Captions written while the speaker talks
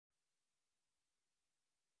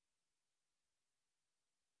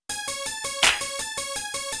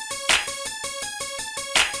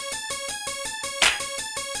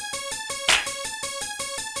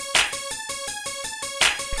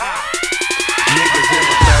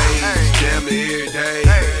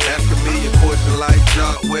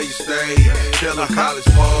Selling college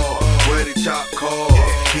ball, where they chop cars.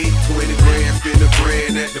 Hit 20 grand, spend a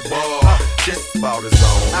grand at the bar. Just bought his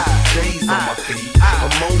own, J's on my feet.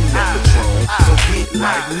 I'm on that Patron, so get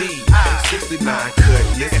like me. 69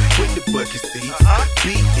 cutlass with the bucket seats.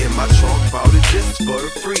 Beat in my trunk, bought it just for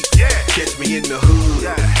the free. Catch me in the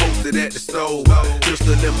hood, posted at the store.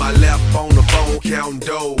 Pistol in my lap on the phone, counting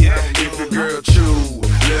dough. If your girl chew,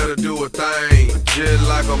 let her do a thing. Just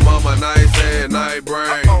like a mama, nice and night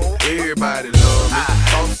brain. Everybody love me,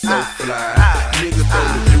 I'm so fly. Niggas throw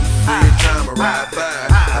the deuce every time I ride by.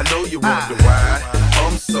 I know you wonder why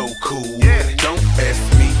I'm so cool. Don't ask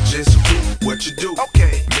me, just do what you do.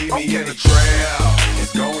 Meet me in the trail,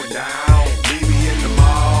 it's going down. Meet me in the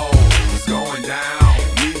mall, it's going down.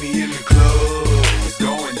 Meet me in the club, it's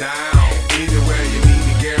going down. Anywhere you meet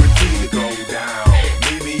me, guaranteed to go down.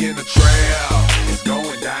 Meet me in the trail, it's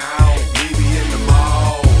going down. Meet me in the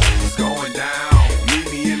mall, it's going down.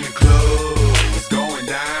 Meet me in the club, it's going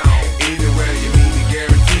down. Anywhere you meet me,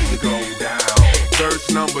 guaranteed to go down. Verse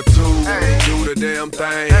number 2, do the damn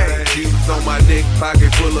thing. Cubes on my neck,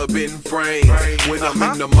 pocket full of bitten frames. When I'm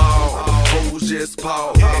in the mall, hoes just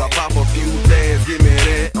pause. I pop a few tags, give me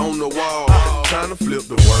that on the wall. Trying to flip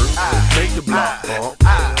the work, make the block bump.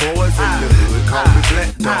 Boys in the hood, call me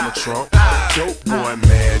Black Donald Trump. Dope boy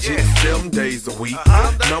magic, 7 days a week.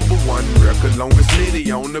 Number 1 record, longest nitty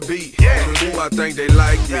on the beat. Ooh, I think they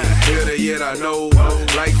like me, better yet I know.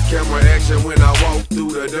 Lights, camera, action when I walk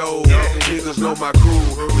through the door. Niggas know my crew,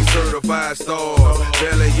 we certified stars.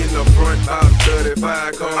 Belly in the front, about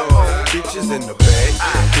 35 cars. Bitches in the back,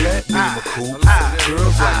 black beamer coupe.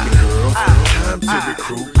 Girls like the girls, time to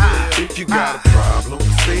recruit. If you got a problem,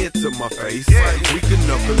 say it to my face. We can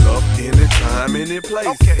knuckle up anytime, any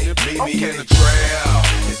place. Meet me in the trail,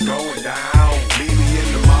 it's going down. Meet me in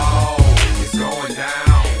the mall, it's going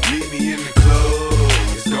down. Meet me in the club,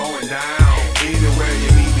 it's going down. Anywhere you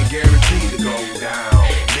meet me, guaranteed to go down.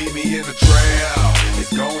 Meet me in the trail,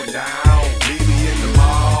 it's going down. Meet me in the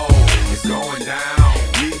mall, it's going down.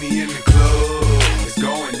 Meet me in the club, it's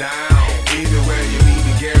going down. Anywhere you meet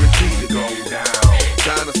me, guaranteed to go down.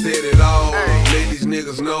 Tryna set it all, let these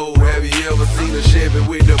niggas know. Have you ever seen a Chevy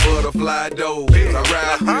with the butterfly door? I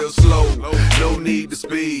ride real slow, no need to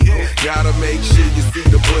speed. Gotta make sure you see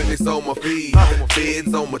the buttons on my feet.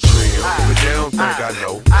 Feds on my trail, but they don't think I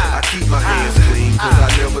know. I keep my hands clean, cause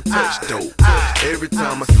I never touch dope. Every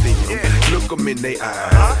time I see them, look them in their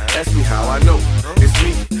eyes. Ask me how I know, it's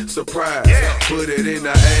me, surprise. Put it in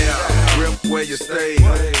the air, grip where you stay.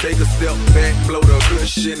 Take a step back, blow the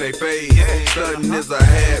cushion in their face. Stunting is a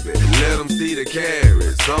habit, let them see the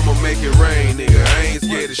carrots. I'ma make it rain, nigga, I ain't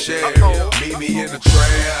scared to share it. Meet me in the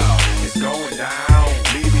trail, it's going down.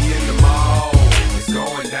 Meet me in the mall, it's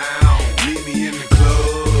going down. Meet me in the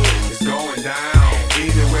club, it's going down.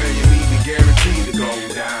 Anywhere you meet me, guaranteed to go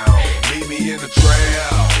down. Meet me in the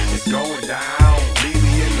trail, it's going down. Meet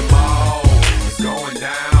me in the mall, it's going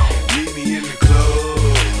down. Meet me in the club,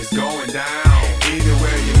 it's going down.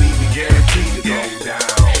 Anywhere you meet me, guaranteed to go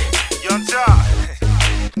down. Young Jock,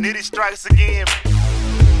 Nitty strikes again.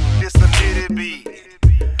 This a Nitty beat.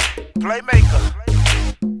 Playmaker.